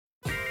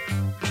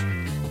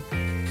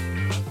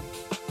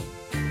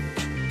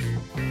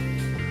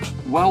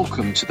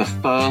Welcome to the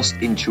first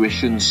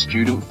Intuition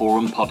Student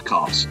Forum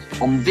podcast.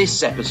 On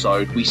this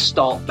episode, we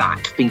start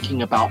back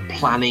thinking about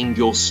planning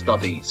your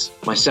studies.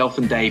 Myself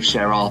and Dave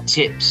share our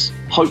tips,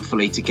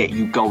 hopefully to get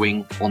you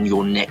going on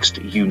your next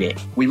unit.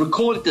 We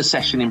recorded the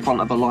session in front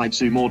of a live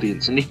Zoom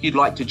audience, and if you'd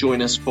like to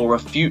join us for a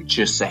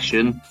future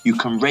session, you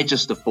can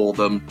register for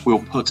them. We'll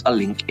put a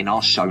link in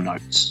our show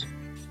notes.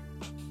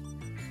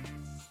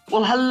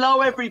 Well,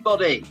 hello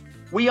everybody.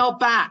 We are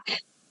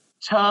back.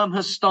 Term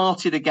has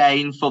started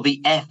again for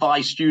the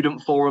FI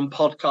Student Forum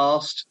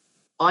podcast.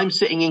 I'm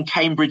sitting in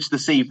Cambridge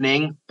this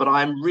evening, but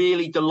I'm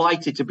really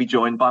delighted to be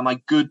joined by my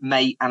good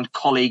mate and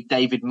colleague,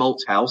 David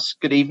Malthouse.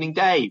 Good evening,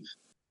 Dave.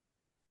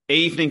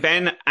 Evening,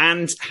 Ben.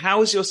 And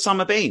how's your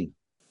summer been?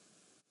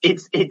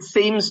 It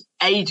seems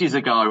ages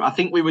ago. I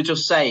think we were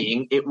just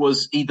saying it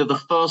was either the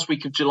first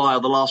week of July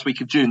or the last week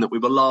of June that we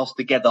were last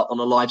together on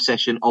a live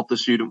session of the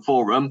Student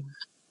Forum.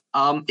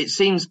 It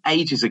seems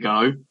ages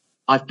ago.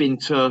 I've been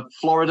to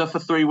Florida for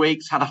 3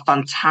 weeks, had a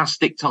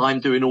fantastic time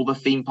doing all the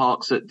theme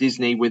parks at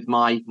Disney with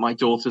my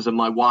daughters and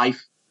my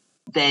wife.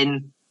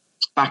 Then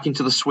back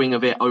into the swing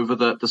of it over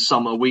the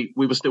summer. We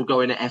were still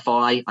going to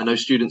FI. I know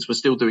students were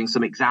still doing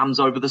some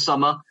exams over the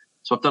summer.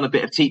 So I've done a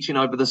bit of teaching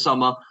over the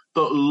summer,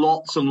 but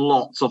lots and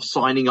lots of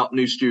signing up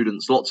new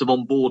students, lots of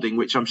onboarding,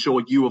 which I'm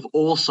sure you have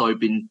also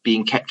been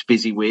being kept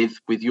busy with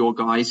your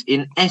guys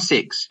in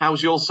Essex.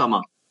 How's your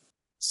summer?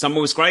 Summer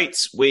was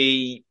great.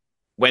 We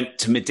went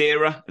to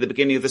Madeira at the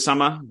beginning of the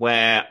summer,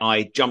 where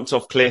I jumped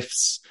off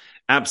cliffs,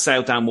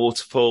 abseiled down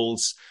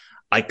waterfalls.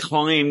 I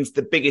climbed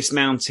the biggest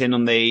mountain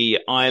on the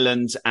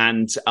island,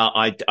 and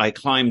I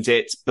climbed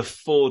it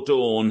before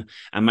dawn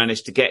and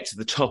managed to get to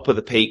the top of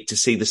the peak to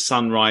see the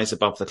sunrise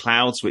above the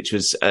clouds, which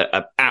was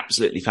an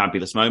absolutely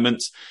fabulous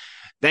moment.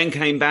 Then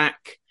came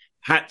back,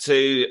 had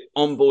to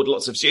onboard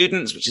lots of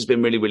students, which has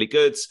been really, really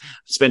good.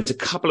 Spent a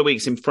couple of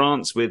weeks in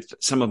France with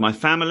some of my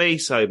family.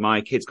 So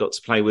my kids got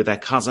to play with their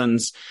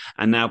cousins,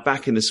 and now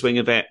back in the swing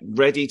of it,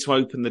 ready to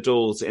open the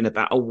doors in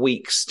about a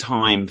week's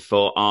time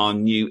for our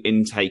new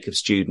intake of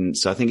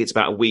students. So I think it's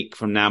about a week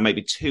from now,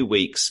 maybe 2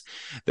 weeks,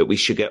 that we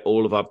should get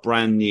all of our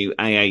brand new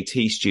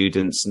AAT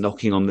students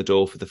knocking on the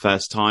door for the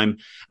first time.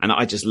 And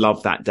I just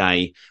love that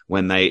day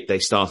when they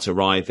start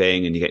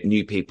arriving and you get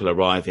new people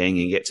arriving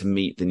and you get to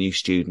meet the new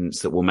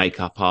students that will make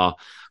up our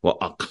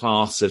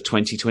class of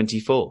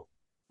 2024.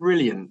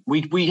 Brilliant.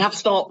 We have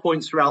start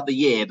points throughout the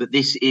year, but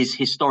this is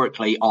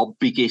historically our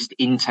biggest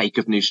intake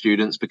of new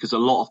students because a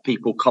lot of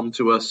people come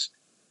to us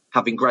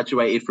having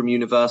graduated from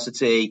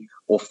university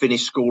or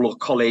finished school or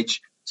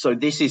college. So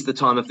this is the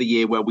time of the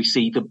year where we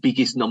see the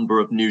biggest number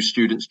of new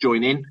students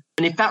join in.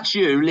 And if that's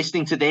you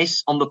listening to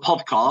this on the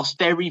podcast,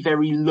 very,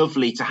 very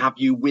lovely to have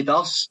you with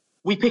us.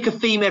 We pick a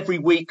theme every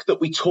week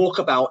that we talk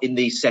about in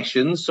these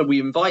sessions. So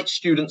we invite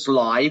students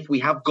live. We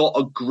have got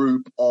a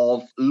group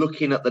of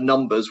looking at the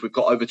numbers. We've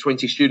got over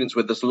 20 students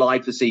with us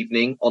live this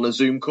evening on a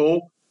Zoom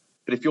call.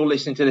 But if you're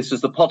listening to this as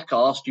the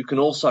podcast, you can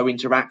also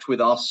interact with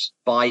us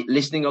by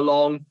listening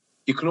along.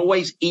 You can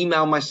always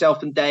email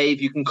myself and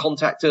Dave. You can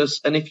contact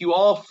us. And if you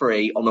are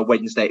free on a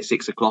Wednesday at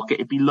 6 o'clock,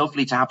 it'd be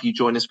lovely to have you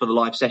join us for the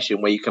live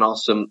session where you can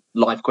ask some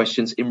live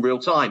questions in real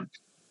time.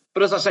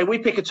 But as I say, we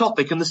pick a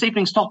topic, and this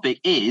evening's topic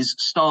is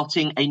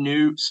starting a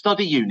new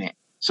study unit.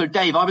 So,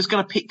 Dave, I was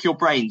going to pick your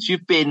brains.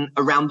 You've been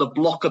around the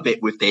block a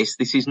bit with this.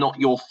 This is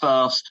not your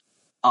first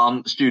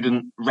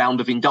student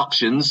round of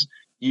inductions.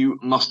 You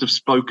must have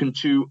spoken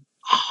to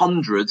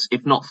hundreds,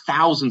 if not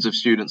thousands of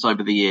students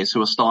over the years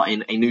who are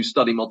starting a new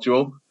study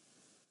module.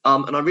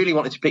 And I really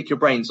wanted to pick your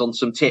brains on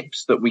some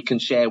tips that we can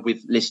share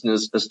with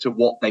listeners as to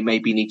what they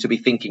maybe need to be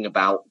thinking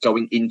about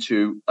going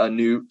into a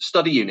new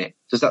study unit.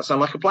 Does that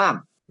sound like a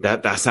plan?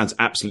 That sounds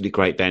absolutely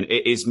great, Ben.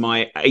 It is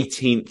my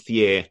 18th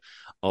year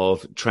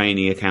of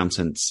training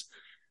accountants.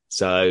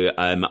 So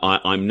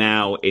I'm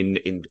now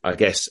in I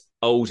guess,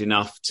 old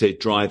enough to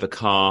drive a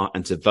car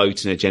and to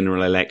vote in a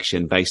general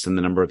election based on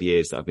the number of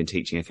years that I've been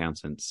teaching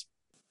accountants.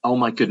 Oh,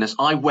 my goodness.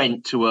 I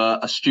went to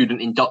a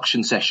student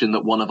induction session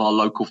that one of our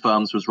local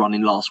firms was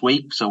running last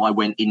week. So I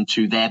went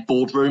into their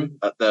boardroom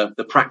at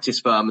the practice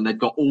firm, and they've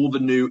got all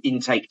the new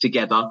intake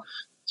together.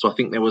 So I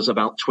think there was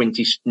about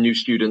 20 new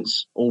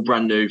students, all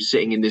brand new,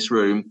 sitting in this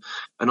room.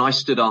 And I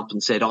stood up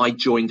and said, I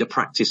joined a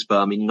practice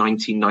firm in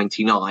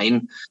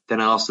 1999.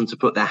 Then I asked them to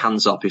put their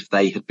hands up if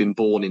they had been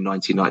born in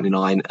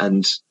 1999.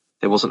 And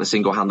there wasn't a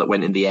single hand that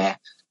went in the air.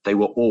 They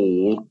were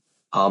all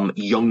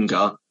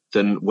younger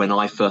than when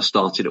I first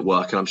started at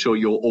work. And I'm sure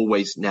you're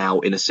always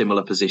now in a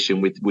similar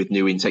position with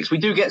new intakes. We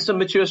do get some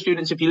mature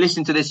students. If you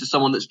listen to this as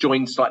someone that's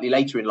joined slightly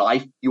later in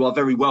life, you are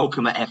very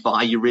welcome at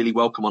FI. You're really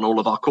welcome on all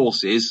of our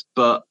courses.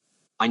 But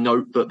I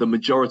note that the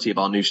majority of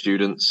our new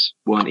students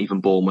weren't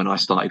even born when I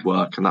started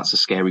work, and that's a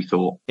scary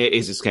thought. It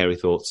is a scary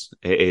thought.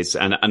 It is.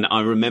 And I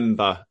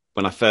remember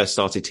when I first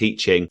started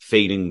teaching,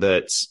 feeling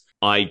that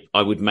I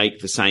would make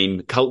the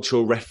same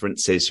cultural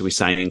references, shall we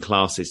say, in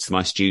classes to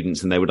my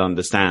students, and they would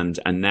understand.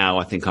 And now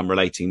I think I'm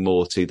relating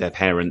more to their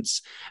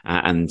parents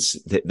and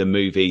the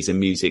movies and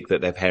music that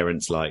their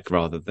parents like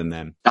rather than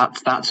them.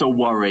 That's a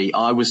worry.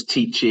 I was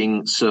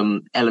teaching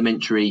some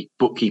elementary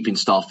bookkeeping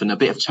stuff and a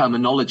bit of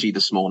terminology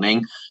this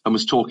morning, and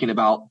was talking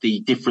about the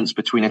difference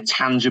between a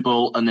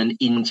tangible and an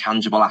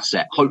intangible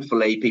asset.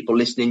 Hopefully people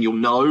listening, you'll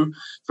know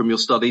from your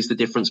studies the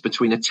difference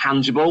between a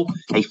tangible,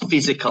 a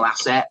physical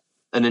asset,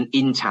 and an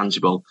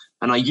intangible.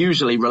 And I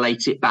usually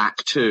relate it back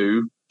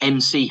to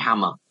MC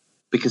Hammer,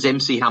 because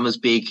MC Hammer's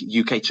big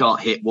UK chart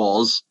hit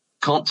was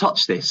Can't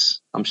Touch This.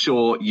 I'm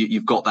sure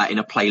you've got that in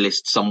a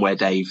playlist somewhere,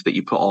 Dave, that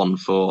you put on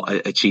for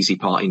a cheesy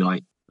party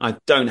night. I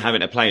don't have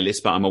it in a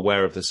playlist, but I'm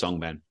aware of the song,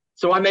 Ben.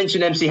 So I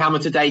mentioned MC Hammer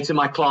today to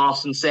my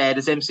class and said,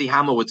 as MC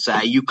Hammer would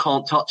say, you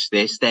can't touch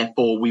this.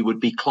 Therefore, we would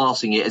be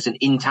classing it as an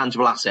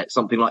intangible asset,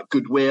 something like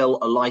goodwill,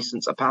 a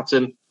license, a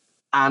patent.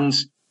 And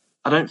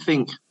I don't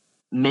think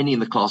many in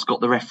the class got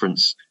the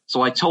reference.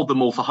 So I told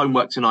them all for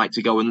homework tonight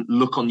to go and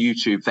look on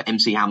YouTube for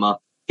MC Hammer.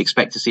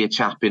 Expect to see a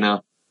chap in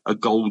a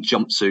gold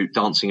jumpsuit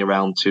dancing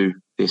around to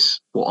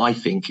this, what I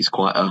think is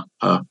quite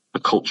a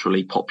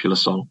culturally popular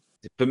song.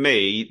 For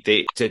me,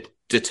 to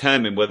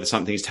determine whether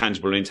something is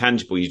tangible or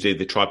intangible, you do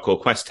the Tribe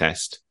Called Quest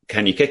test.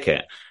 Can you kick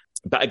it?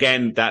 But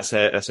again, that's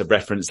a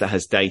reference that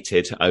has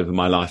dated over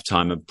my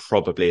lifetime and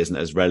probably isn't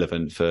as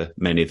relevant for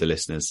many of the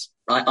listeners.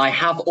 I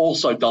have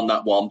also done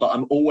that one, but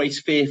I'm always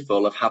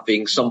fearful of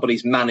having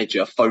somebody's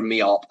manager phone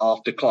me up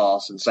after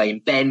class and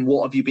saying, Ben,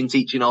 what have you been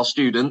teaching our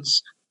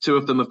students? 2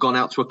 of them have gone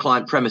out to a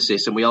client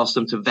premises and we asked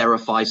them to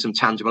verify some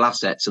tangible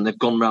assets, and they've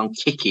gone around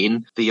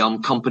kicking the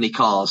company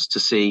cars to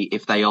see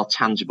if they are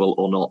tangible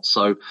or not.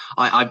 So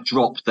I've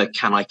dropped the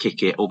can I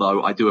kick it,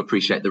 although I do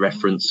appreciate the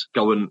reference.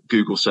 Go and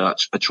Google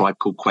search A Tribe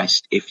Called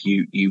Quest if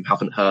you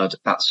haven't heard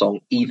that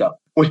song either.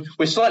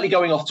 We're slightly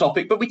going off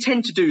topic, but we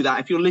tend to do that.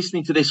 If you're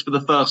listening to this for the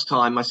first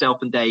time,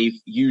 myself and Dave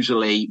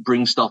usually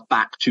bring stuff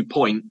back to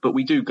point, but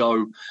we do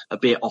go a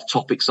bit off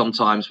topic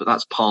sometimes, but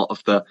that's part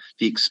of the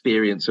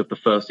experience of the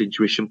First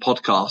Intuition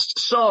podcast.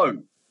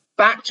 So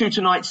back to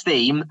tonight's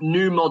theme,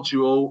 new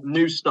module,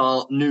 new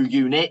start, new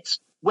unit.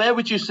 Where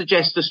would you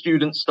suggest the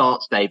student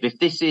starts, Dave? If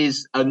this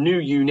is a new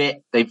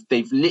unit,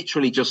 they've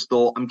literally just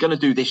thought, I'm going to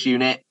do this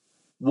unit.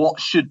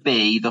 What should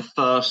be the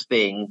first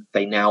thing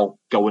they now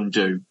go and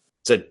do?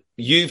 So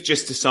you've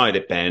just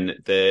decided, Ben,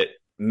 that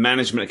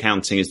management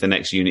accounting is the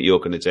next unit you're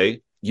going to do.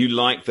 You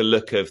like the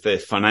look of the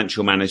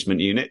financial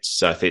management unit.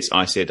 So if it's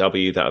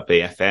ICAW, that would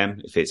be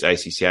FM. If it's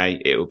ACCA,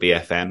 it will be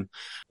FM.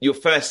 Your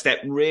first step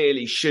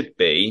really should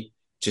be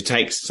to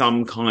take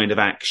some kind of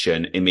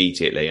action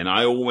immediately. And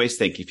I always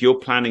think if you're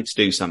planning to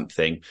do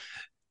something,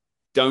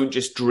 don't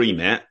just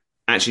dream it,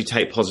 actually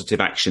take positive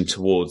action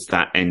towards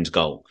that end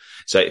goal.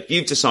 So if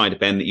you've decided,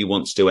 Ben, that you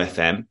want to do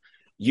FM,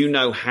 you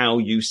know how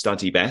you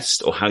study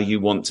best or how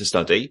you want to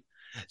study.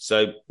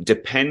 So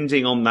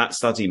depending on that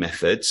study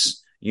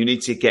methods, you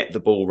need to get the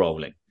ball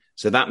rolling.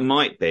 So that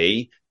might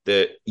be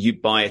that you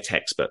buy a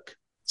textbook.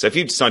 So if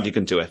you decide you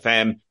can do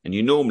FM and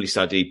you normally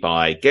study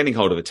by getting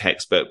hold of a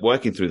textbook,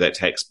 working through that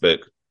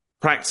textbook,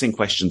 practicing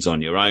questions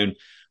on your own,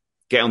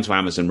 get onto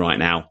Amazon right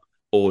now,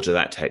 order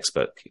that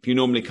textbook. If you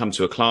normally come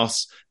to a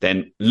class,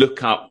 then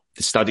look up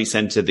the study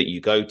center that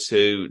you go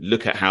to,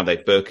 look at how they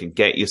book and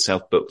get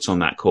yourself booked on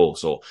that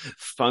course, or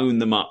phone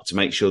them up to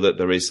make sure that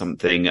there is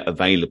something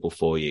available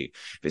for you.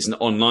 If it's an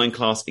online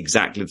class,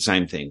 exactly the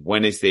same thing.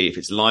 If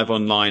it's live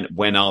online,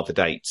 when are the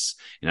dates?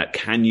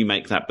 Can you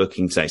make that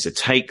booking today? So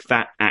take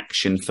that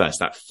action first,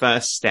 that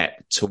first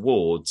step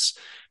towards,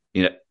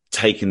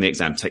 taking the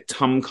exam, take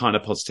some kind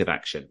of positive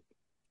action.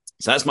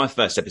 So that's my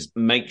first step, is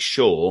make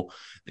sure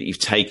that you've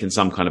taken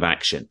some kind of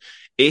action.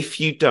 If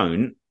you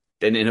don't,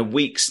 then in a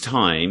week's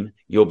time,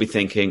 you'll be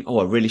thinking,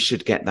 I really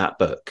should get that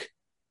book.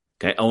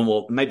 Okay.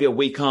 Or maybe a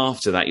week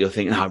after that, you're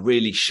thinking, I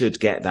really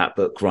should get that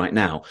book right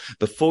now.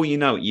 Before you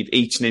know it, you've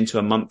eaten into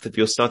a month of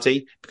your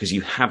study because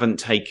you haven't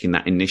taken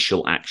that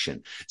initial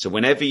action. So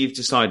whenever you've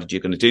decided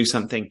you're going to do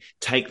something,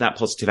 take that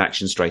positive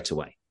action straight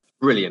away.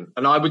 Brilliant.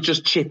 And I would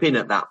just chip in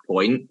at that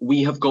point.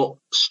 We have got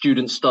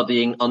students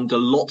studying under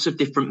lots of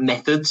different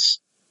methods,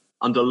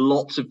 under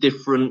lots of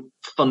different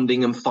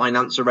funding and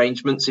finance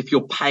arrangements. If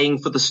you're paying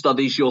for the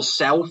studies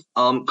yourself,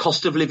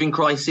 cost of living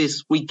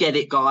crisis, we get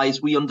it,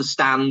 guys. We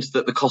understand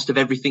that the cost of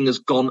everything has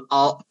gone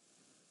up.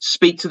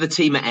 Speak to the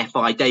team at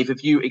FI. Dave,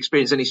 have you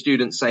experienced any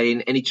students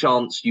saying, any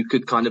chance you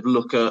could kind of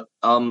look at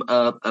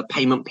a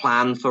payment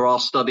plan for our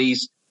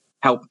studies?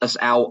 Help us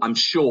out. I'm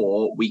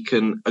sure we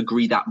can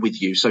agree that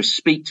with you. So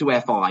speak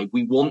to FI.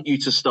 We want you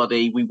to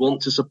study. We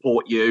want to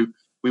support you.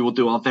 We will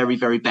do our very,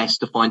 very best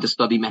to find a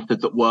study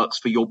method that works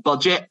for your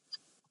budget.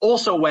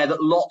 Also aware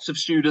that lots of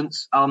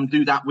students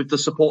do that with the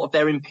support of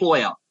their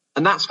employer.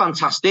 And that's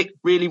fantastic.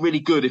 Really, really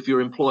good if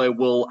your employer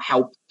will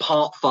help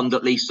part fund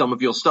at least some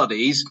of your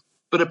studies.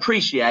 But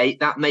appreciate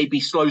that maybe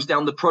slows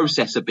down the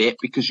process a bit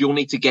because you'll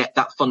need to get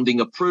that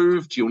funding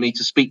approved. You'll need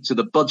to speak to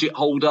the budget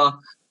holder,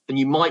 and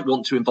you might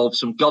want to involve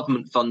some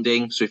government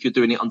funding. So if you're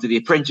doing it under the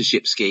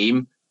apprenticeship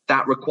scheme,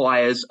 that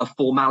requires a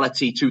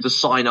formality to the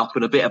sign up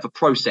and a bit of a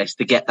process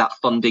to get that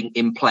funding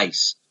in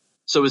place.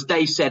 So as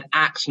Dave said,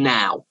 act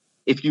now.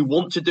 If you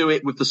want to do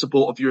it with the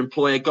support of your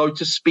employer, go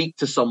to speak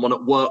to someone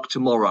at work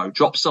tomorrow.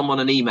 Drop someone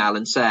an email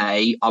and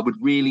say, I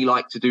would really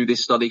like to do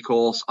this study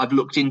course. I've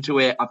looked into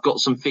it. I've got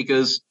some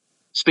figures.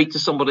 Speak to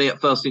somebody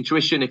at First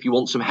Intuition if you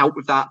want some help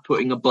with that,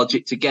 putting a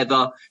budget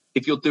together.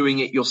 If you're doing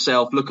it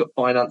yourself, look at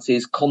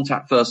finances,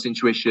 contact First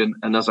Intuition.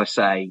 And as I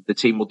say, the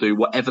team will do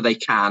whatever they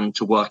can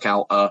to work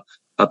out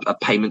a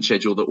payment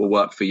schedule that will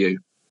work for you.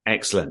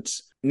 Excellent.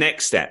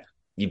 Next step.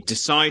 You've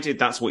decided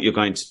that's what you're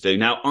going to do.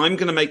 Now, I'm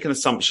going to make an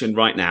assumption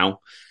right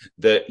now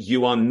that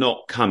you are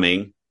not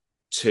coming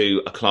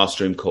to a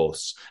classroom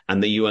course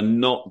and that you are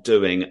not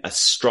doing a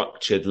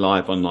structured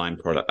live online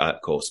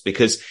product course,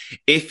 because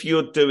if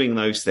you're doing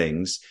those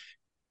things,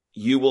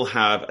 you will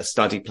have a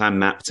study plan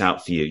mapped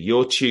out for you.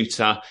 Your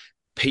tutor,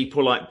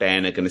 people like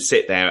Ben, are going to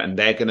sit there and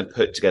they're going to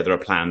put together a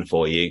plan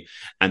for you,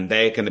 and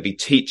they're going to be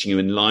teaching you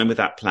in line with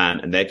that plan,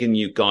 and they're giving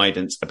you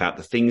guidance about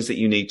the things that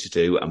you need to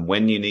do and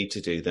when you need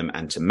to do them,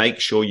 and to make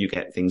sure you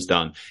get things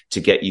done to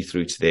get you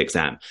through to the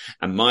exam.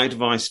 And my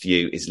advice for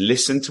you is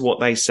listen to what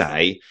they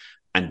say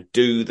and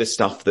do the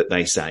stuff that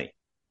they say.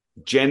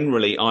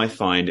 Generally, I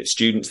find that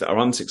students that are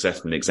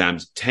unsuccessful in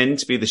exams tend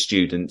to be the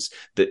students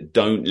that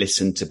don't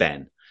listen to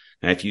Ben.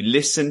 Now, if you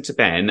listen to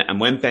Ben, and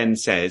when Ben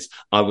says,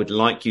 I would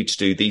like you to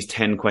do these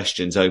 10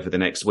 questions over the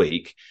next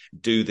week,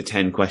 do the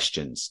 10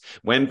 questions.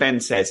 When Ben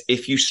says,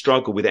 if you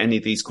struggle with any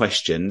of these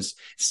questions,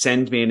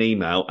 send me an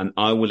email and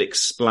I will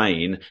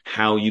explain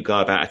how you go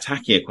about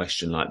attacking a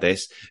question like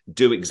this,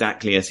 do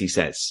exactly as he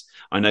says.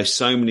 I know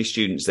so many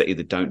students that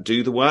either don't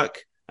do the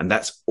work, and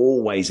that's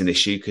always an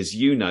issue because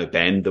you know,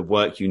 Ben, the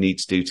work you need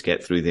to do to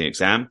get through the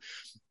exam,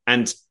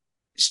 and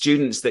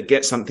students that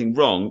get something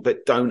wrong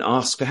but don't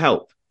ask for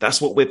help.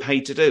 That's what we're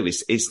paid to do,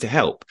 is to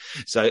help.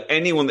 So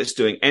anyone that's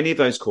doing any of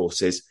those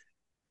courses,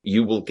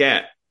 you will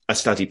get a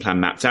study plan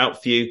mapped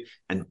out for you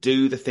and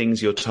do the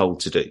things you're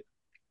told to do.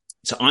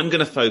 So I'm going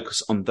to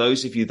focus on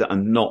those of you that are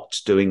not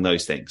doing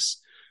those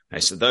things.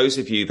 Okay, so those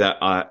of you that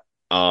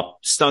are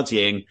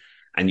studying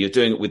and you're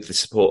doing it with the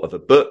support of a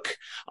book.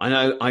 I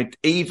know I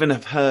even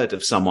have heard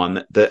of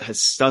someone that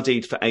has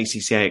studied for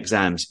ACCA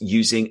exams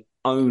using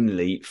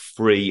only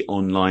free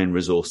online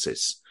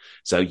resources.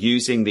 So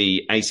using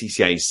the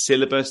ACCA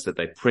syllabus that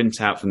they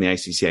print out from the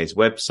ACCA's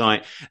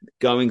website,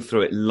 going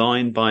through it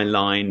line by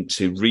line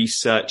to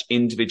research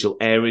individual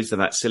areas of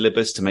that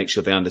syllabus to make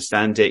sure they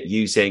understand it,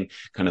 using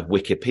kind of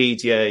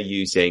Wikipedia,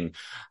 using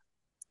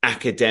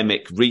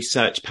academic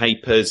research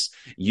papers,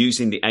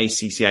 using the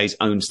ACCA's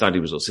own study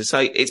resources. So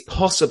it's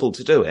possible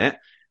to do it.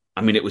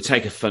 I mean, it would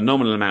take a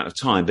phenomenal amount of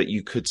time, but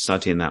you could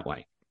study in that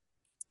way.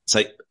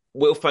 So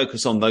we'll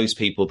focus on those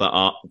people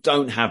that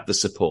don't have the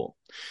support.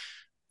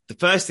 The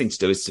first thing to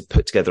do is to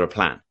put together a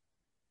plan.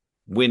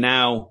 We're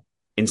now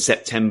in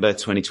September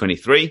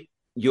 2023.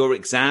 Your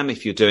exam,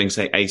 if you're doing,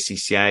 say,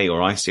 ACCA or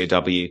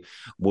ICAW,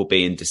 will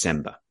be in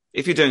December.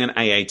 If you're doing an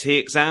AAT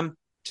exam,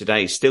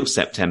 today is still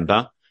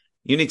September.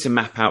 You need to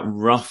map out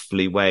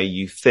roughly where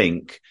you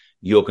think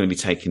you're going to be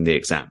taking the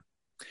exam.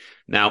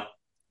 Now,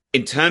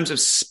 in terms of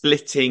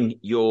splitting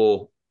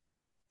your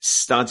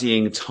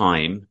studying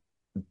time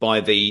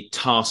by the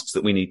tasks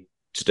that we need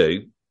to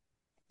do,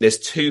 there's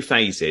two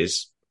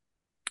phases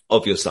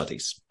of your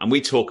studies. And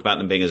we talk about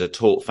them being as a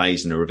taught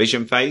phase and a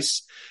revision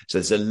phase. So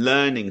there's a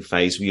learning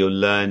phase where you're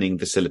learning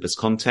the syllabus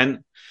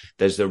content.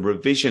 There's a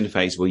revision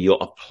phase where you're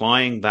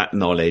applying that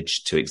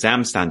knowledge to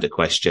exam standard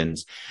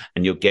questions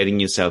and you're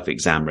getting yourself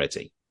exam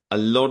ready. A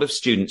lot of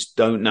students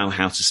don't know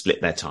how to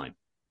split their time.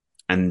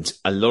 And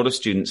a lot of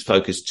students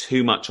focus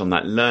too much on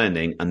that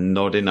learning and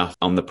not enough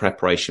on the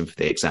preparation for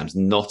the exams,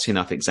 not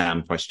enough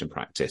exam question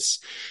practice.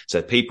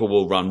 So people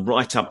will run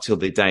right up till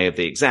the day of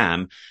the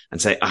exam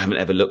and say, I haven't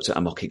ever looked at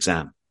a mock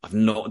exam. I've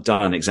not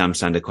done exam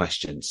standard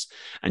questions.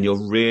 And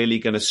you're really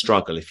going to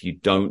struggle if you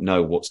don't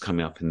know what's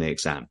coming up in the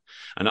exam.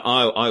 And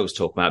I always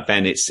talk about,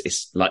 Ben,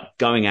 it's like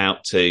going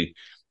out to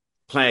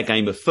play a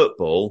game of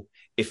football.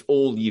 If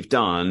all you've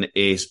done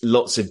is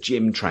lots of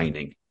gym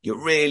training,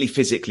 you're really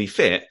physically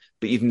fit,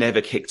 but you've never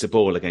kicked a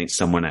ball against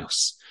someone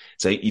else.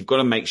 So you've got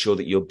to make sure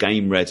that you're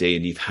game ready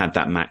and you've had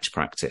that match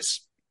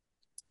practice.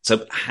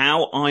 So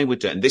how I would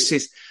do it, and this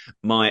is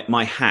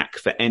my hack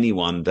for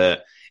anyone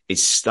that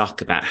is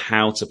stuck about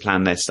how to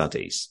plan their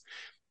studies.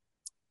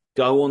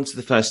 Go onto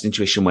the First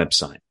Intuition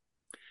website.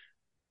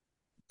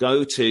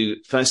 Go to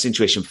First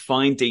Intuition,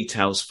 find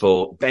details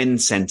for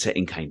Ben's Centre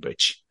in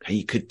Cambridge. Okay,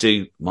 you could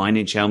do mine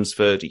in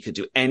Chelmsford. You could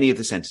do any of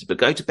the centres, but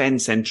go to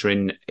Ben's Centre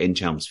in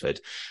Chelmsford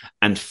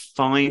and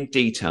find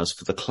details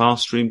for the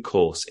classroom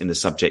course in the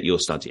subject you're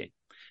studying.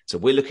 So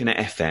we're looking at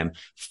FM.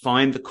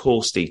 Find the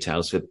course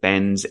details for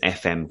Ben's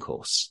FM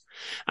course.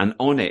 And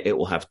on it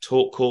will have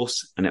taught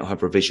course and it will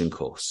have revision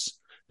course.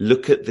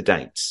 Look at the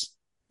dates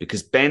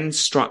because Ben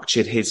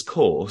structured his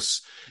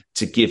course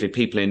to give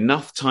people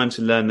enough time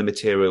to learn the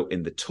material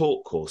in the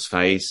taught course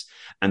phase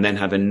and then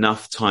have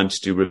enough time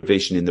to do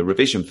revision in the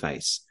revision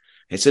phase.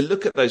 And so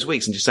look at those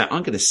weeks and just say,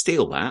 I'm going to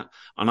steal that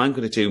and I'm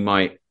going to do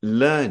my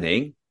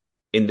learning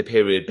in the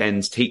period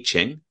Ben's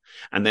teaching.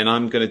 And then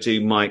I'm going to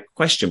do my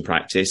question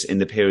practice in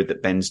the period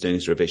that Ben's doing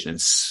his revision,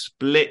 and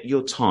split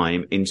your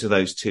time into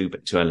those two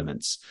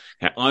elements.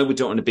 Okay, I would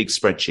do it on a big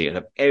spreadsheet. I'd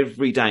have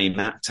every day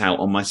mapped out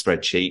on my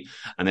spreadsheet.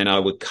 And then I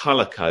would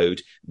color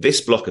code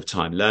this block of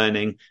time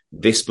learning,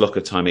 this block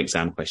of time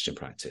exam question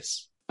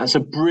practice. That's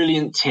a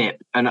brilliant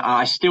tip. And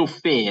I still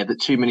fear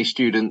that too many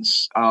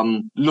students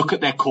look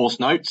at their course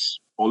notes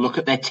or look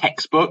at their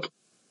textbook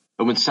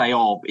and would say,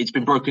 oh, it's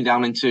been broken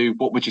down into,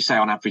 what would you say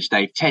on average,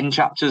 Dave? 10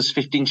 chapters,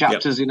 15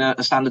 chapters in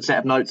a standard set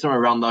of notes, or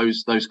around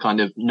those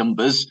kind of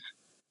numbers,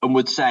 and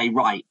would say,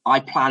 right,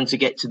 I plan to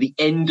get to the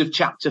end of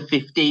chapter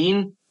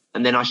 15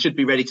 and then I should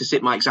be ready to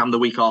sit my exam the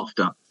week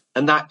after.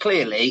 And that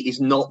clearly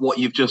is not what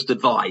you've just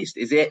advised,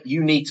 is it?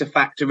 You need to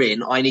factor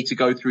in, I need to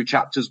go through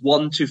chapters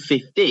 1 to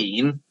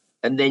 15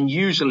 and then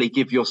usually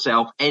give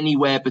yourself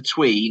anywhere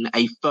between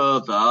a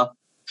further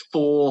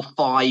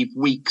 4-5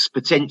 weeks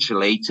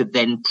potentially to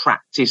then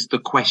practice the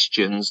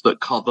questions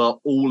that cover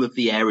all of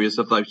the areas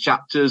of those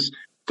chapters,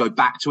 go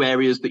back to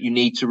areas that you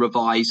need to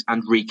revise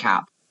and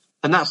recap.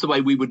 And that's the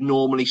way we would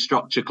normally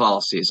structure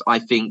classes. I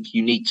think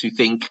you need to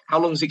think, how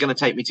long is it going to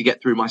take me to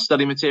get through my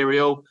study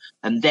material?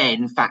 And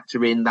then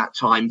factor in that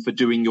time for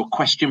doing your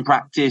question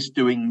practice,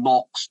 doing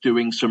mocks,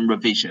 doing some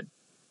revision.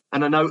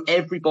 And I know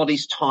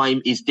everybody's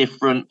time is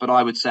different, but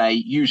I would say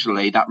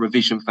usually that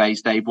revision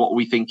phase, Dave, what are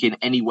we thinking?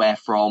 Anywhere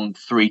from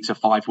 3 to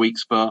 5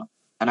 weeks for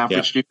an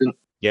average student?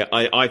 Yeah,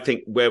 I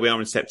think where we are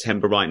in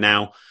September right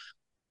now,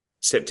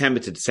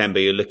 September to December,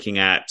 you're looking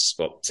at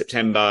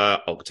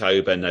September,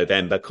 October,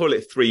 November, call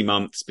it 3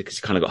 months because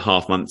you kind of got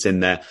half months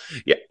in there.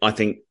 Yeah, I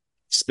think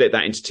split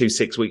that into 2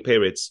 6-week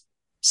periods,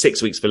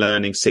 6 weeks for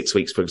learning, 6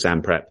 weeks for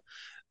exam prep,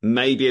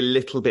 maybe a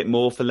little bit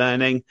more for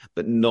learning,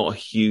 but not a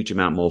huge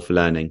amount more for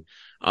learning.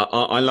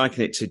 I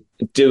liken it to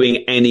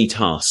doing any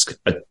task.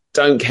 I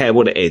don't care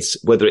what it is,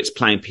 whether it's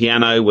playing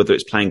piano, whether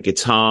it's playing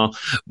guitar,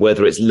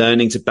 whether it's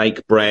learning to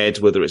bake bread,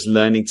 whether it's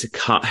learning to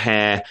cut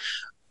hair,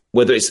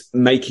 whether it's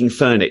making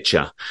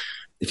furniture.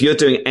 If you're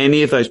doing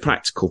any of those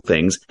practical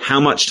things, how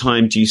much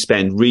time do you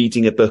spend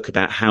reading a book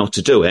about how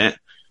to do it?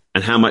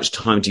 And how much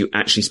time do you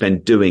actually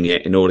spend doing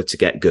it in order to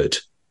get good?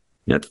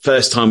 You know, the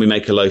first time we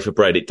make a loaf of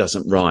bread, it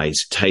doesn't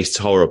rise, tastes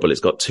horrible.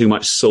 It's got too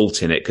much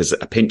salt in it because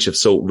a pinch of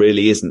salt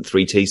really isn't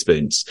 3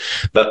 teaspoons.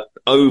 But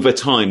over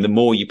time, the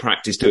more you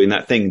practice doing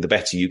that thing, the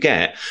better you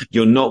get.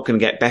 You're not going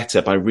to get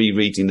better by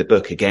rereading the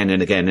book again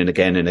and again and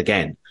again and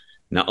again.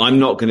 Now, I'm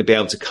not going to be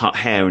able to cut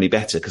hair any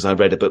better because I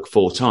read a book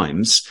 4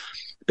 times.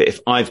 But if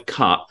I've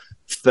cut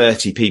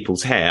 30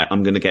 people's hair,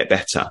 I'm going to get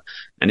better.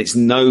 And it's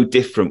no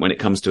different when it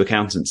comes to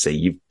accountancy.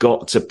 You've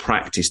got to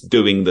practice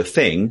doing the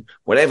thing,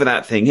 whatever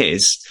that thing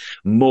is,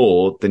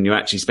 more than you're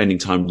actually spending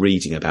time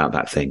reading about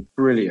that thing.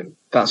 Brilliant.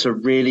 That's a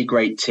really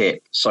great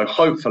tip. So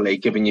hopefully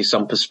giving you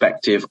some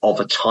perspective of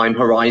a time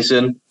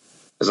horizon.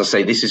 As I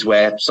say, this is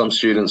where some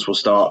students will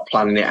start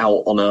planning it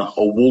out on a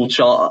wall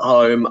chart at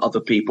home. Other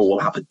people will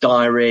have a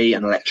diary,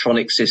 an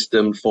electronic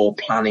system for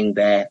planning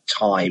their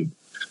time.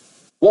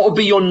 What would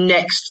be your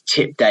next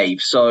tip, Dave?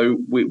 So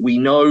we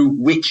know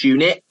which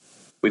unit.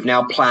 We've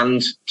now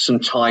planned some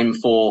time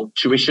for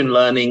tuition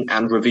learning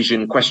and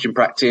revision question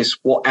practice.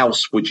 What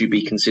else would you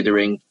be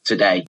considering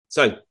today?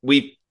 So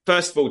we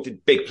first of all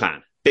did big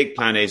plan. Big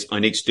plan is I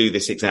need to do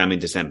this exam in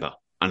December.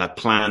 And I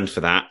planned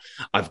for that.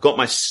 I've got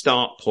my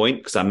start point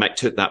because I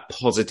took that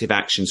positive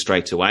action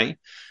straight away.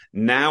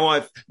 Now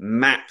I've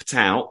mapped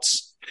out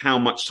how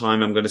much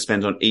time I'm going to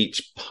spend on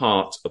each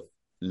part of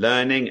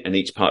learning and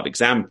each part of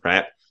exam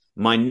prep.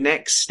 My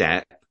next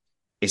step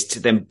is to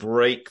then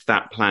break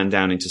that plan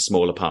down into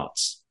smaller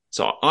parts.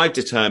 So I've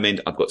determined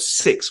I've got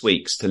 6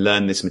 weeks to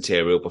learn this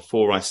material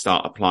before I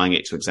start applying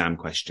it to exam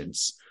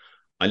questions.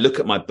 I look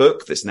at my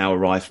book that's now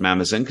arrived from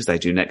Amazon because they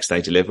do next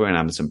day delivery on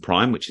Amazon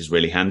Prime, which is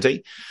really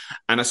handy.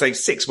 And I say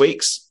 6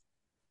 weeks,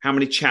 how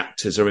many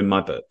chapters are in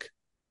my book?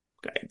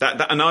 Okay,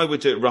 and I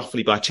would do it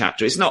roughly by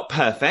chapter. It's not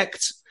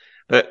perfect,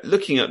 but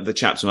looking at the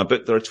chapters in my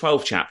book, there are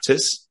 12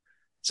 chapters.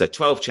 So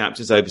 12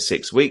 chapters over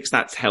 6 weeks.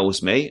 That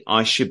tells me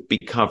I should be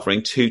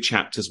covering 2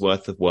 chapters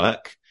worth of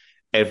work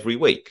every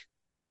week.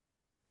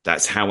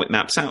 That's how it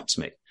maps out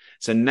to me.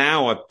 So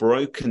now I've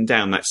broken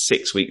down that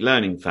 6-week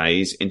learning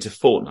phase into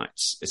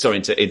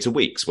into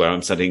weeks where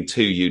I'm studying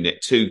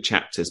 2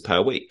 chapters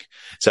per week.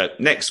 So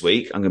next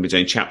week, I'm going to be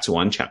doing chapter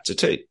 1, chapter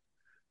 2.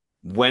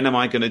 When am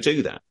I going to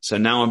do that? So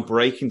now I'm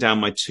breaking down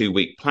my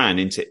 2-week plan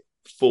into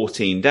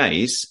 14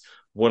 days.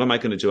 What am I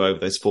going to do over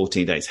those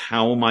 14 days?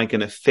 How am I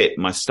going to fit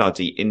my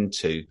study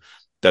into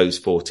those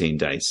 14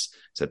 days?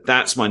 So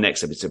that's my next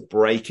step, is to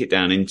break it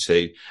down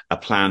into a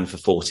plan for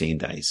 14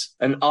 days.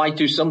 And I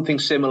do something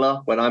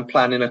similar when I'm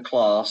planning a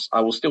class.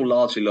 I will still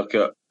largely look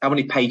at how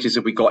many pages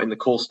have we got in the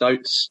course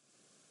notes,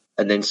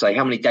 and then say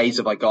how many days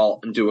have I got,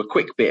 and do a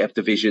quick bit of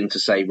division to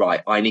say,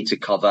 right, I need to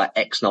cover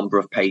X number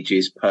of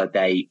pages per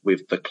day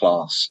with the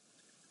class.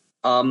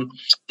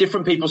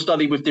 Different people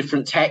study with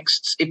different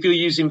texts. If you're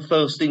using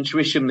first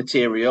intuition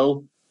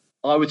material,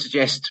 I would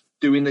suggest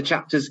doing the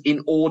chapters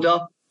in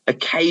order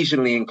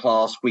occasionally in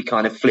class, we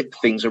kind of flip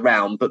things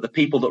around, but the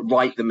people that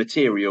write the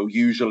material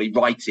usually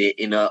write it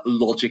in a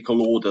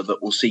logical order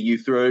that will see you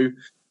through.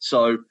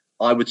 So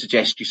I would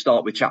suggest you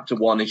start with chapter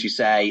 1, as you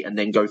say, and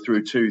then go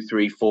through 2,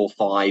 3, 4,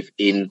 5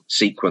 in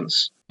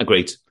sequence.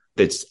 Agreed.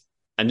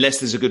 Unless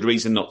there's a good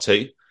reason not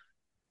to,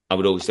 I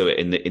would always do it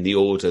in the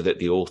order that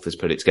the authors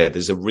put it together.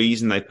 There's a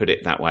reason they put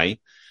it that way.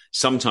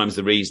 Sometimes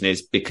the reason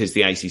is because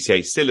the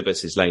ACCA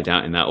syllabus is laid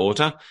out in that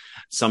order.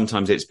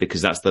 Sometimes it's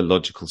because that's the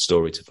logical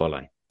story to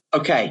follow.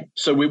 Okay,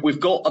 so we've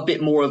got a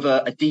bit more of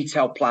a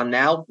detailed plan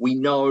now. We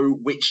know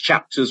which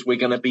chapters we're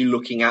going to be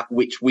looking at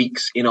which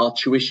weeks in our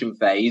tuition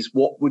phase.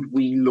 What would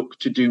we look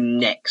to do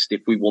next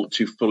if we want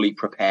to fully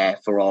prepare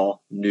for our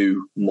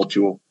new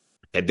module?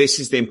 Okay, this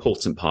is the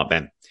important part,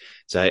 Ben.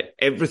 So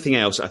everything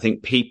else, I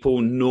think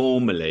people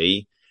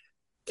normally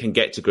can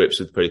get to grips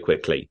with pretty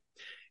quickly.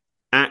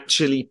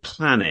 Actually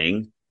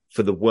planning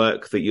for the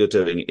work that you're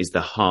doing is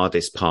the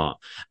hardest part.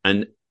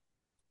 And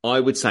I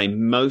would say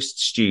most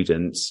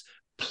students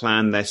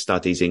plan their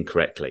studies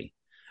incorrectly.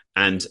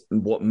 And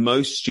what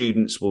most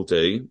students will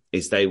do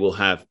is they will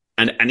have,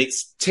 and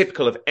it's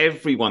typical of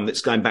everyone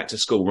that's going back to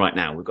school right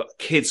now. We've got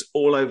kids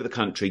all over the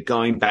country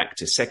going back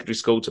to secondary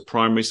school, to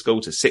primary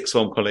school, to sixth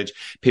form college,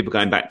 people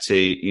going back to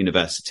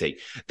university.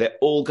 They're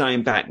all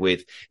going back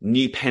with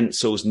new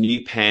pencils,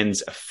 new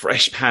pens, a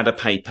fresh pad of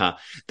paper.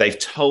 They've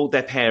told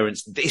their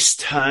parents this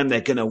term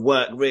they're going to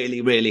work really,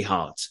 really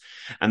hard.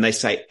 And they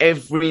say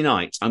every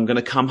night I'm going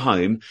to come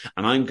home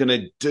and I'm going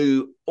to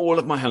do all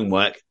of my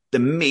homework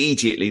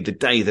immediately the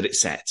day that it's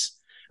set.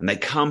 And they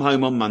come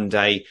home on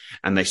Monday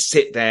and they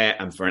sit there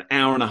and for an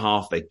hour and a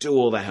half, they do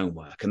all their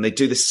homework and they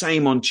do the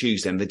same on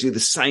Tuesday and they do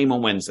the same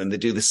on Wednesday and they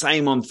do the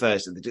same on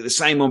Thursday. They do the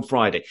same on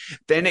Friday.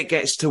 Then it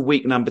gets to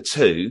week number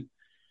 2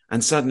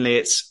 and suddenly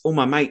it's all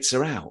my mates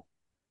are out.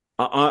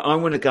 I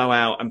want to go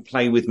out and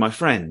play with my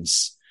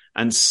friends,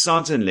 and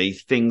suddenly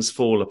things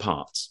fall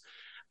apart.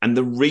 And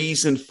the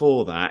reason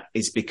for that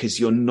is because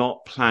you're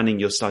not planning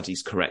your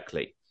studies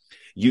correctly.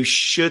 You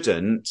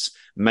shouldn't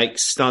make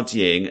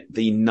studying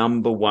the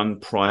number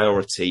one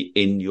priority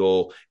in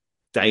your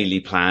daily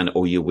plan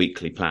or your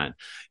weekly plan.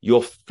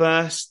 The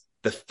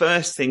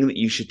first thing that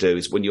you should do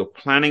is when you're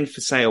planning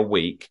for, say, a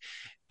week,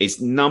 is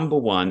number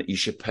one, you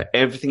should put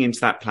everything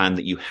into that plan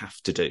that you have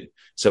to do.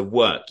 So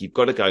work, you've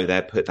got to go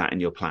there, put that in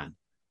your plan.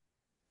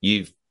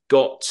 You've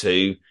got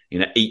to,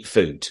 eat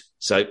food.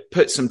 So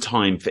put some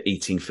time for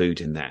eating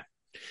food in there.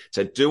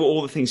 So do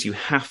all the things you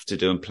have to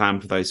do and plan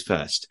for those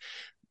first.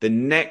 The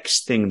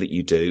next thing that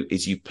you do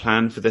is you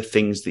plan for the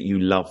things that you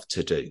love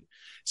to do.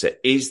 So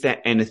is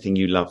there anything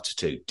you love to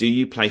do? Do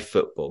you play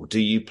football? Do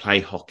you play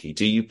hockey?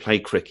 Do you play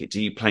cricket?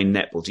 Do you play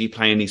netball? Do you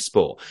play any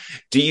sport?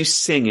 Do you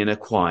sing in a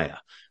choir?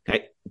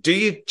 Okay. Do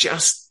you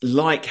just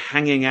like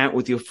hanging out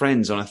with your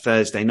friends on a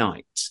Thursday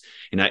night?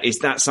 Is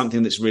that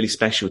something that's really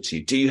special to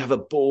you? Do you have a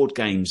board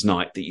games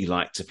night that you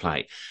like to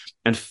play?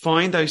 And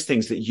find those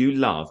things that you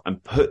love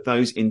and put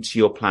those into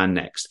your plan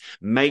next.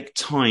 Make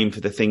time for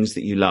the things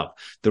that you love.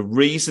 The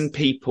reason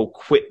people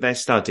quit their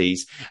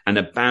studies and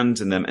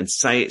abandon them and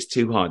say it's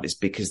too hard is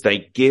because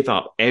they give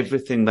up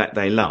everything that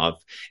they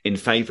love in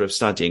favor of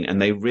studying, and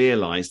they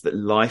realize that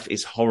life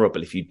is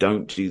horrible if you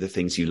don't do the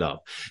things you love.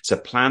 So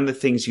plan the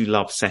things you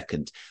love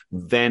second,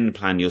 then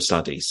plan your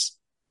studies.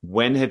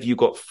 When have you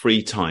got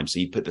free time? So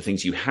you put the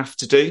things you have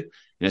to do.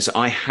 So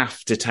I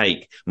have to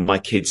take my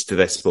kids to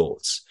their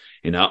sports.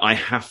 I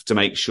have to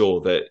make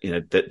sure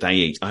that, that they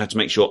eat. I have to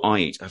make sure I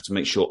eat. I have to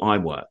make sure I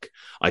work.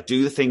 I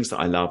do the things that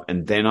I love,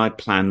 and then I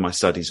plan my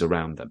studies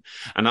around them.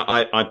 And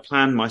I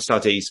plan my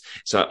studies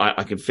so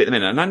I can fit them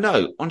in. And I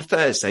know on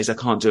Thursdays, I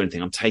can't do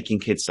anything. I'm taking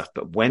kids stuff,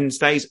 but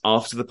Wednesdays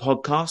after the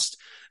podcast,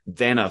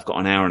 then I've got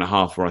an hour and a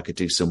half where I could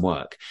do some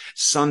work.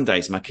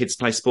 Sundays, my kids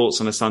play sports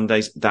on a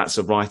Sundays. That's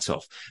a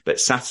write-off. But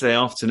Saturday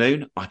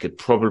afternoon, I could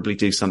probably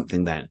do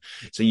something then.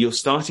 So you're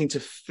starting to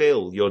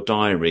fill your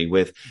diary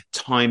with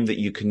time that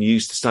you can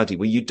use to study,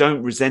 where you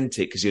don't resent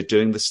it because you're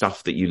doing the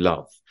stuff that you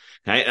love.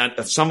 Okay. And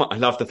I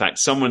love the fact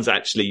someone's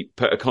actually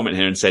put a comment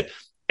here and said,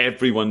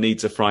 everyone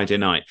needs a Friday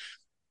night.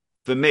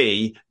 For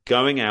me,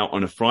 going out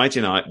on a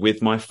Friday night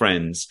with my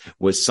friends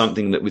was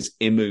something that was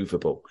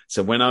immovable.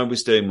 So when I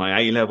was doing my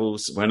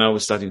A-levels, when I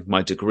was studying for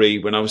my degree,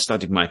 when I was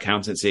studying my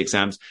accountancy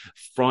exams,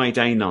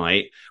 Friday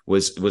night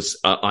was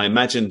I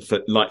imagine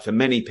for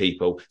many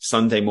people,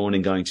 Sunday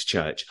morning going to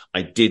church.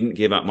 I didn't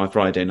give up my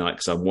Friday night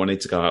because I wanted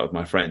to go out with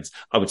my friends.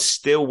 I would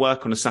still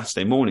work on a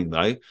Saturday morning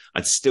though.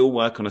 I'd still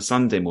work on a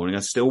Sunday morning.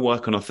 I'd still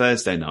work on a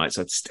Thursday night.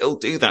 So I'd still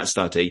do that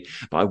study,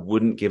 but I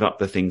wouldn't give up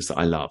the things that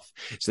I love.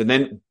 So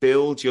then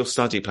build your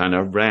study plan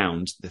around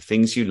the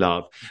things you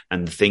love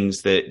and the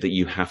things that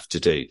you have to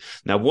do.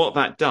 Now, what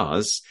that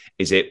does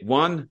is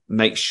one,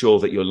 make sure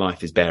that your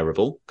life is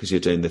bearable because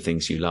you're doing the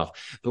things you love.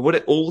 But what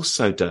it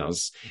also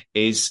does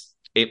is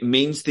it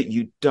means that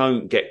you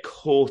don't get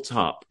caught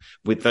up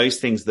with those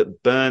things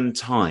that burn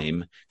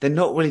time. They're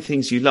not really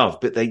things you love,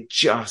 but they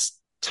just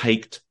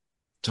take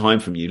time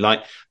from you,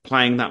 like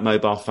playing that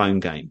mobile phone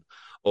game,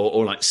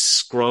 or like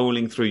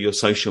scrolling through your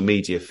social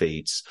media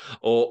feeds,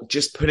 or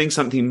just putting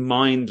something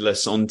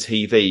mindless on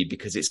TV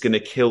because it's going to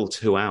kill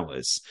 2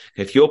 hours.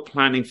 If you're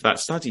planning for that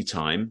study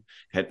time,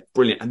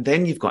 brilliant. And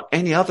then you've got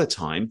any other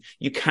time,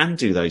 you can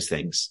do those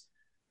things.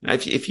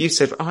 If you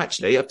said, oh,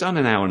 actually, I've done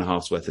an hour and a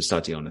half's worth of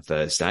study on a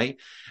Thursday,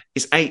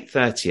 it's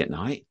 8:30 at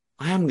night.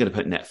 I am going to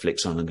put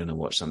Netflix on and going to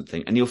watch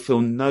something, and you'll feel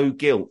no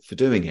guilt for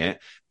doing it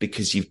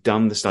because you've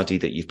done the study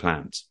that you've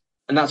planned.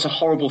 And that's a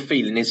horrible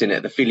feeling, isn't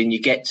it? The feeling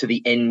you get to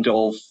the end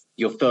of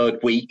your third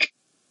week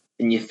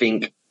and you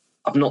think,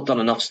 I've not done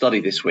enough study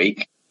this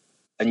week.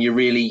 And you're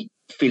really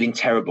feeling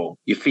terrible.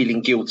 You're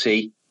feeling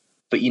guilty,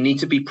 but you need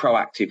to be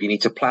proactive. You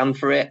need to plan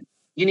for it.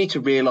 You need to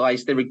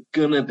realize there are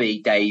going to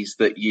be days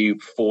that you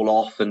fall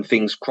off and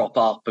things crop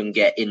up and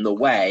get in the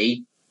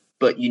way,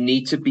 but you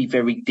need to be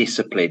very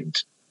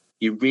disciplined.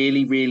 You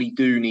really, really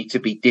do need to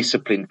be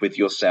disciplined with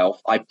yourself.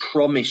 I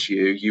promise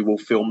you, you will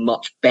feel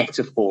much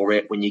better for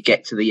it when you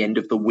get to the end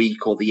of the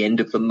week or the end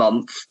of the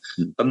month.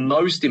 And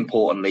most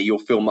importantly, you'll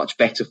feel much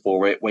better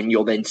for it when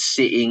you're then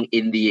sitting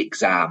in the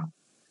exam,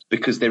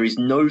 because there is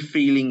no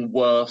feeling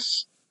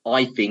worse,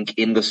 I think,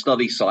 in the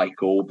study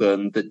cycle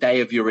than the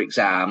day of your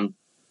exam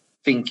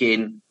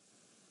thinking,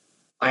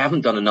 I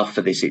haven't done enough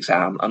for this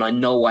exam, and I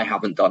know I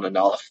haven't done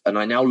enough. And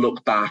I now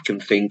look back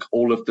and think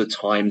all of the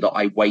time that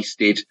I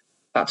wasted.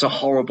 That's a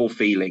horrible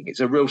feeling.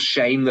 It's a real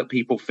shame that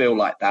people feel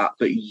like that,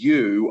 but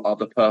you are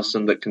the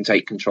person that can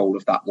take control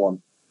of that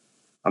one.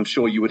 I'm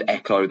sure you would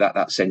echo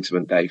that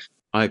sentiment, Dave.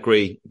 I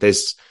agree.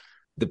 There's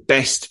the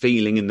best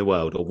feeling in the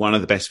world, or one of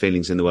the best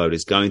feelings in the world,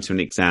 is going to an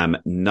exam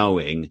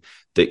knowing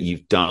that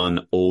you've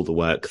done all the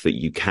work that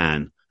you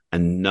can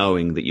and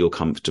knowing that you're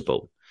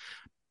comfortable.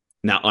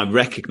 Now, I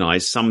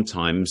recognize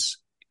sometimes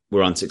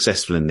we're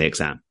unsuccessful in the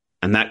exam,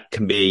 and that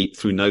can be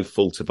through no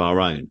fault of our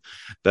own.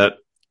 But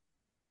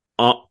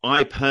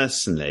I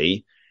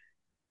personally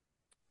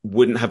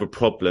wouldn't have a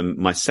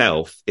problem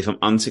myself if I'm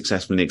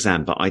unsuccessful in the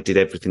exam, but I did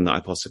everything that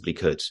I possibly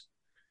could.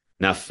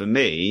 Now, for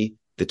me,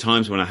 the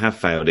times when I have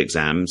failed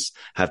exams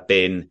have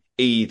been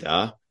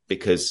either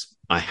because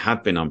I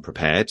have been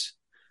unprepared,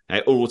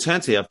 or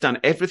alternatively, I've done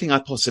everything I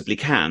possibly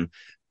can,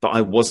 but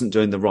I wasn't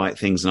doing the right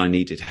things and I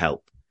needed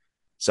help.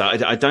 So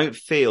I don't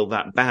feel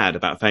that bad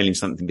about failing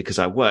something because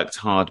I worked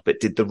hard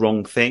but did the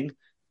wrong thing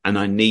and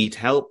I need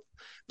help.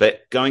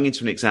 But going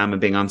into an exam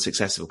and being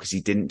unsuccessful because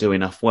you didn't do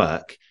enough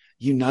work,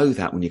 you know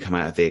that when you come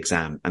out of the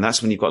exam. And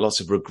that's when you've got lots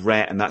of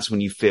regret. And that's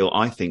when you feel,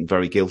 I think,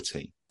 very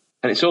guilty.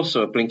 And it's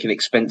also a blinking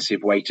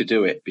expensive way to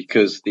do it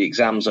because the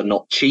exams are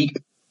not cheap.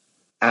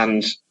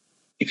 And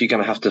if you're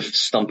going to have to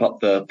stump up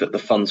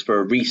the funds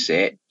for a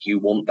resit, you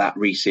want that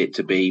resit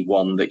to be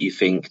one that you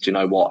think, do you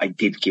know what? I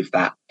did give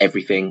that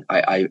everything.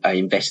 I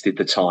invested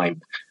the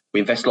time. We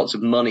invest lots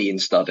of money in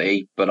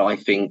study, but I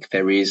think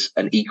there is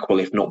an equal,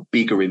 if not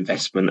bigger,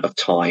 investment of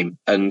time.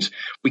 And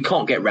we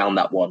can't get around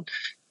that one.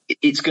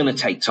 It's going to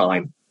take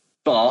time,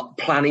 but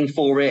planning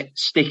for it,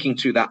 sticking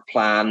to that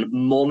plan,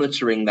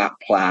 monitoring that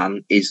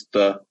plan is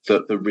the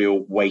real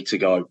way to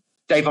go.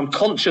 Dave, I'm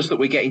conscious that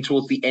we're getting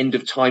towards the end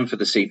of time for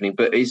this evening,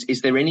 but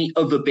is there any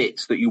other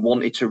bits that you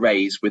wanted to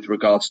raise with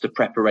regards to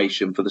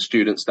preparation for the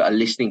students that are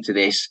listening to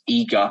this,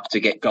 eager to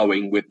get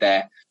going with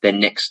their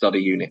next study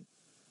unit?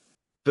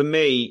 For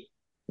me,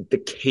 the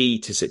key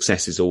to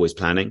success is always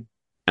planning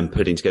and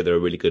putting together a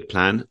really good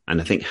plan. And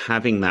I think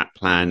having that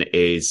plan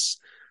is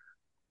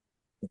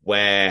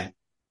where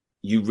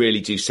you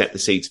really do set the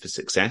seeds for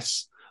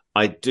success.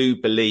 I do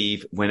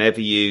believe whenever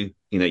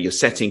you're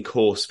setting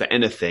course for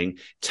anything,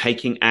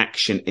 taking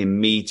action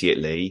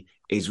immediately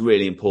is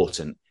really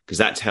important because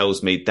that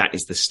tells me that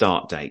is the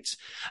start date.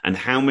 And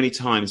how many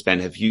times, Ben,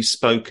 have you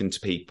spoken to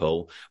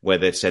people where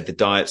they've said the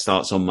diet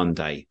starts on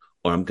Monday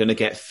or I'm going to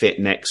get fit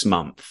next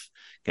month?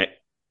 Okay.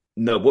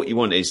 No, what you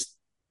want is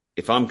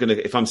if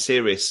I'm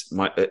serious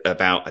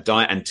about a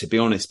diet, and to be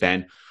honest,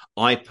 Ben,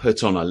 I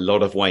put on a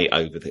lot of weight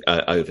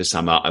over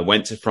summer. I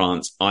went to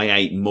France. I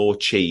ate more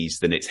cheese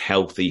than it's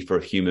healthy for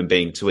a human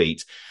being to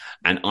eat.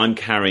 And I'm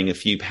carrying a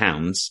few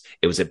pounds.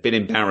 It was a bit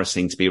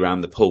embarrassing to be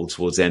around the pool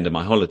towards the end of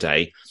my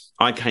holiday.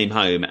 I came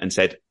home and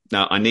said,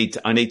 no, I need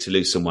to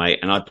lose some weight.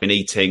 And I've been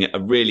eating a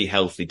really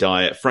healthy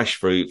diet, fresh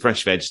fruit,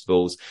 fresh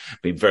vegetables,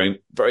 been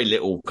very, very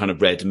little kind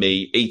of red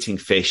meat, eating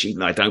fish,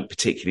 even though I don't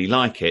particularly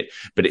like it,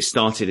 but it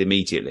started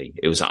immediately.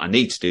 It was like, I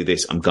need to do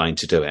this. I'm going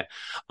to do it.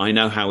 I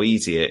know how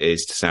easy it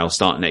is to say I'll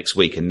start next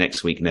week and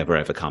next week never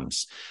ever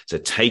comes. So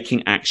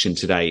taking action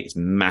today is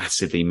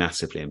massively,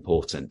 massively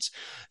important.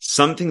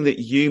 Something that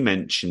you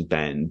mentioned,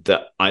 Ben,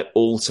 that I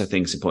also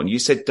think is important. You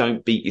said,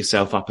 don't beat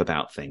yourself up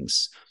about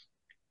things.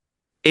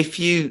 If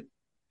you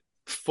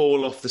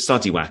fall off the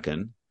study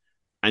wagon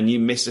and you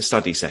miss a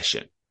study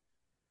session.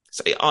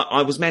 So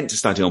I was meant to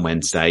study on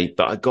Wednesday,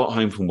 but I got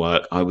home from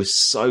work. I was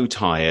so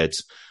tired.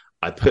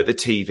 I put the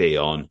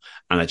TV on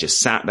and I just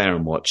sat there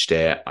and watched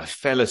it. I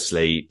fell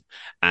asleep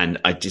and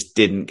I just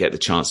didn't get the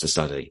chance to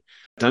study.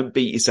 Don't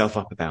beat yourself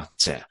up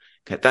about it.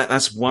 Okay,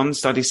 that's one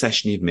study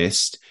session you've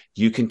missed.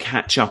 You can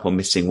catch up on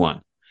missing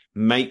one.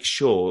 Make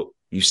sure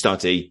you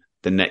study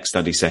the next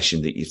study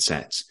session that you've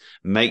set.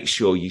 Make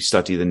sure you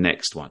study the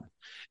next one.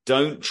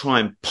 Don't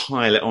try and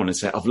pile it on and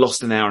say, I've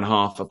lost an hour and a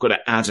half. I've got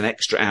to add an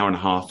extra hour and a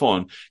half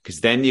on,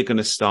 because then you're going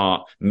to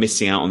start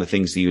missing out on the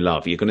things that you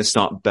love. You're going to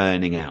start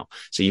burning out.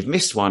 So you've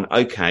missed one.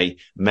 Okay.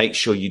 Make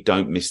sure you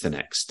don't miss the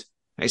next.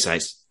 Okay. So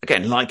it's,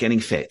 again, like getting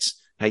fit.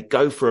 Hey,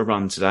 go for a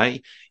run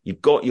today.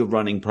 You've got your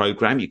running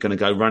program. You're going to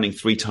go running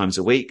 3 times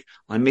a week.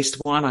 I missed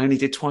one. I only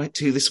did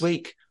 2 this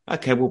week.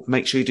 Okay. Well,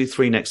 make sure you do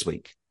 3 next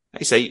week.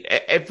 Okay. So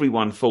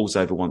everyone falls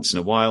over once in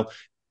a while.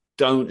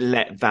 Don't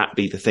let that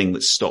be the thing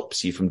that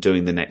stops you from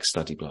doing the next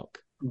study block.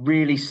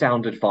 Really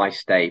sound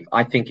advice, Dave.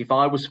 I think if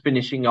I was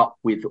finishing up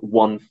with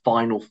one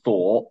final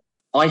thought,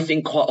 I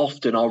think quite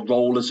often our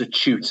role as a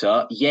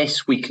tutor,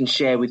 yes, we can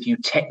share with you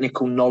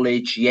technical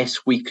knowledge.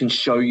 Yes, we can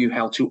show you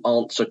how to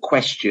answer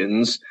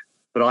questions.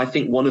 But I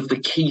think one of the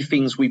key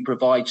things we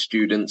provide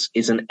students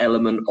is an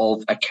element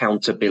of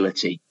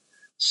accountability.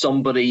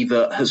 Somebody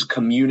that has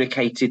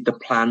communicated the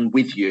plan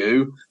with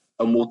you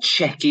and will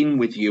check in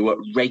with you at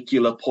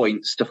regular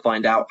points to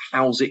find out,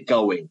 how's it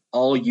going?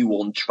 Are you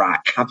on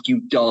track? Have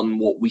you done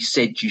what we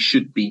said you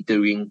should be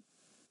doing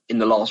in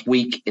the last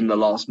week, in the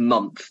last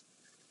month?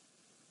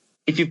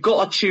 If you've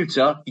got a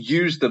tutor,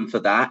 use them for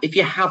that. If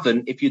you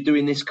haven't, if you're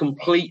doing this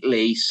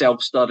completely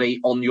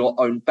self-study on your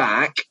own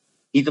back,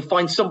 either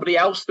find somebody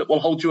else that will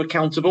hold you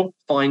accountable,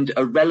 find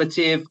a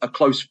relative, a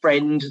close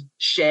friend,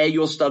 share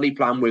your study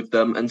plan with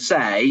them and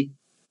say,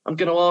 I'm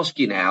going to ask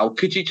you now,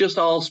 could you just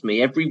ask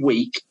me every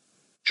week,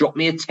 drop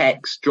me a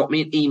text, drop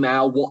me an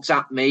email,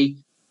 WhatsApp me,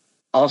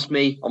 ask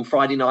me on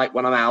Friday night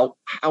when I'm out,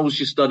 how's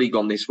your study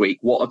gone this week?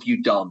 What have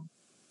you done?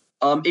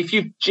 If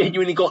you've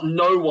genuinely got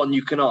no one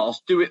you can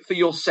ask, do it for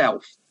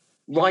yourself.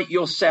 Write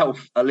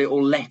yourself a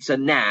little letter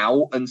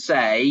now and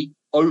say,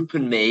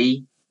 open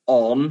me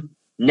on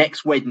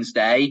next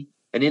Wednesday.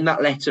 And in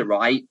that letter,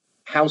 write,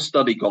 how's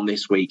study gone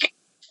this week?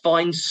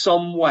 Find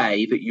some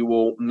way that you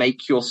will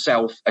make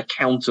yourself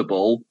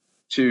accountable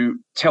to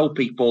tell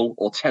people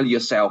or tell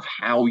yourself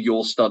how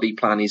your study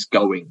plan is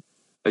going,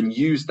 and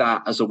use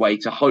that as a way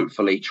to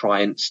hopefully try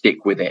and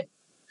stick with it.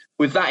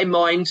 With that in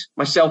mind,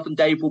 myself and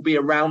Dave will be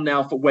around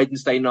now for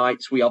Wednesday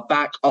nights. We are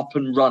back up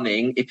and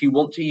running. If you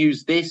want to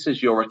use this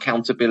as your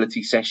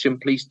accountability session,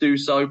 please do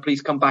so.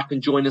 Please come back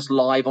and join us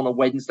live on a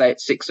Wednesday at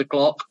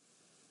 6:00.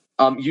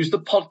 Use the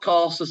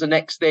podcast as the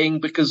next thing,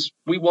 because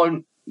we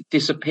won't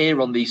disappear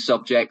on these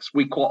subjects.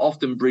 We quite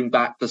often bring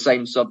back the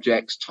same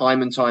subjects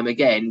time and time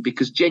again,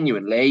 because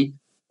genuinely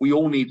we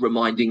all need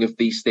reminding of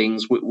these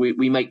things.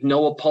 We make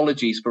no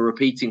apologies for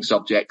repeating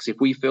subjects. If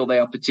we feel they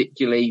are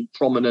particularly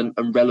prominent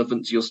and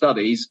relevant to your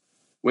studies,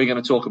 we're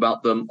going to talk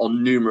about them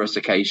on numerous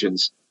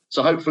occasions.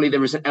 So hopefully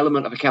there is an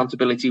element of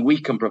accountability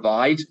we can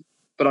provide,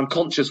 but I'm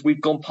conscious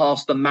we've gone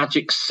past the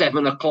magic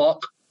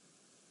 7:00.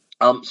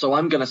 So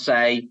I'm going to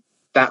say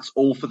that's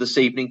all for this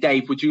evening.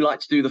 Dave, would you like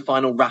to do the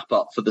final wrap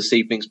up for this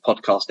evening's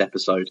podcast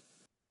episode?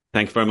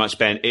 Thank you very much,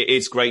 Ben. It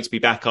is great to be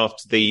back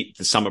after the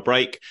summer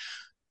break.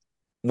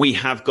 We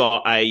have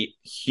got a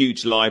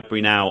huge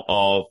library now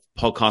of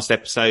podcast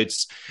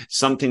episodes.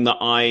 Something that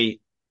I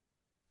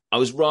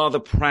was rather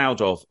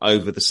proud of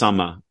over the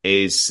summer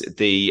is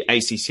the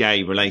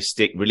ACCA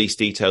released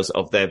details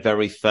of their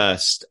very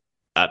first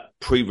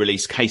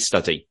pre-release case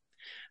study.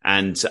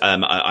 And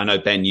I know,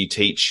 Ben, you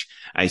teach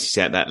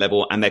ACCA at that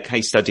level, and their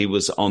case study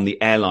was on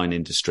the airline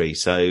industry.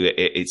 So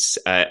it's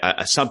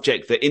a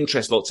subject that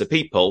interests lots of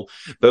people,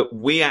 but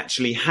we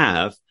actually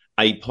have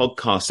a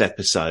podcast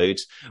episode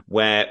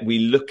where we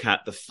look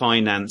at the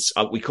finance.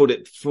 We called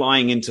it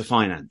Flying into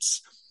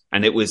Finance.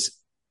 And it was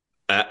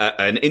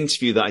an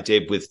interview that I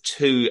did with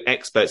 2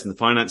 experts in the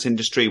finance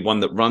industry,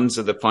 one that runs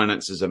the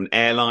finances of an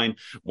airline,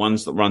 one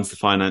that runs the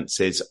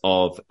finances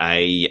of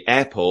a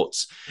airport.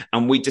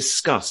 And we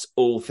discussed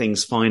all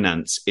things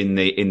finance in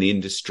the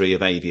industry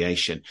of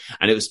aviation.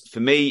 And it was, for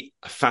me,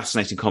 a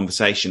fascinating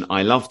conversation.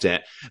 I loved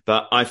it.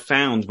 But I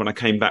found when I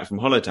came back from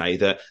holiday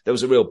that there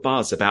was a real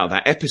buzz about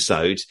that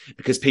episode,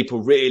 because people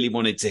really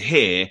wanted to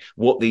hear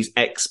what these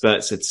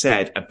experts had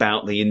said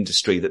about the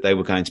industry that they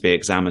were going to be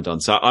examined on.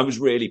 So I was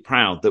really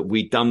proud that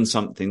we'd done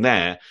something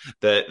there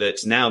that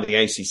now the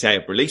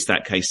ACCA have released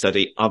that case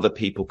study, other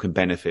people can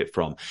benefit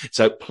from.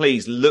 So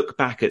please look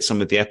back at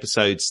some of the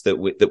episodes that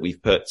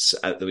we've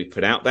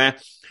put out there.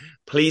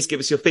 Please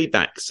give us your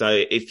feedback. So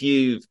if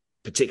you've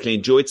particularly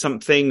enjoyed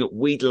something,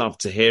 we'd love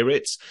to hear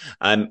it.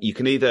 You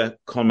can either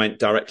comment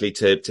directly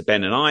to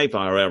Ben and I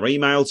via our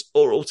emails,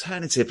 or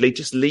alternatively,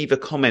 just leave a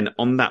comment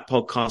on that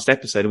podcast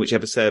episode,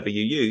 whichever service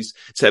you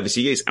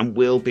use, and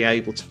we'll be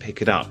able to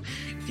pick it up.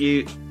 If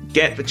you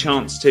get the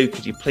chance to,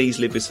 could you please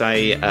leave us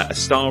a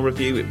star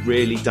review? It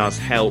really does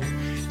help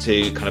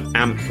to kind of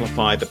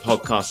amplify the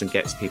podcast and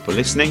gets people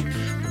listening.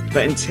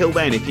 But until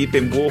then, if you've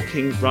been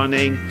walking,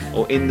 running,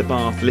 or in the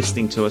bath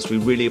listening to us, we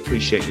really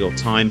appreciate your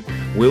time.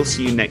 We'll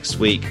see you next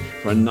week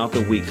for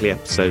another weekly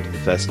episode of the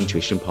First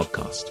Intuition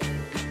Podcast.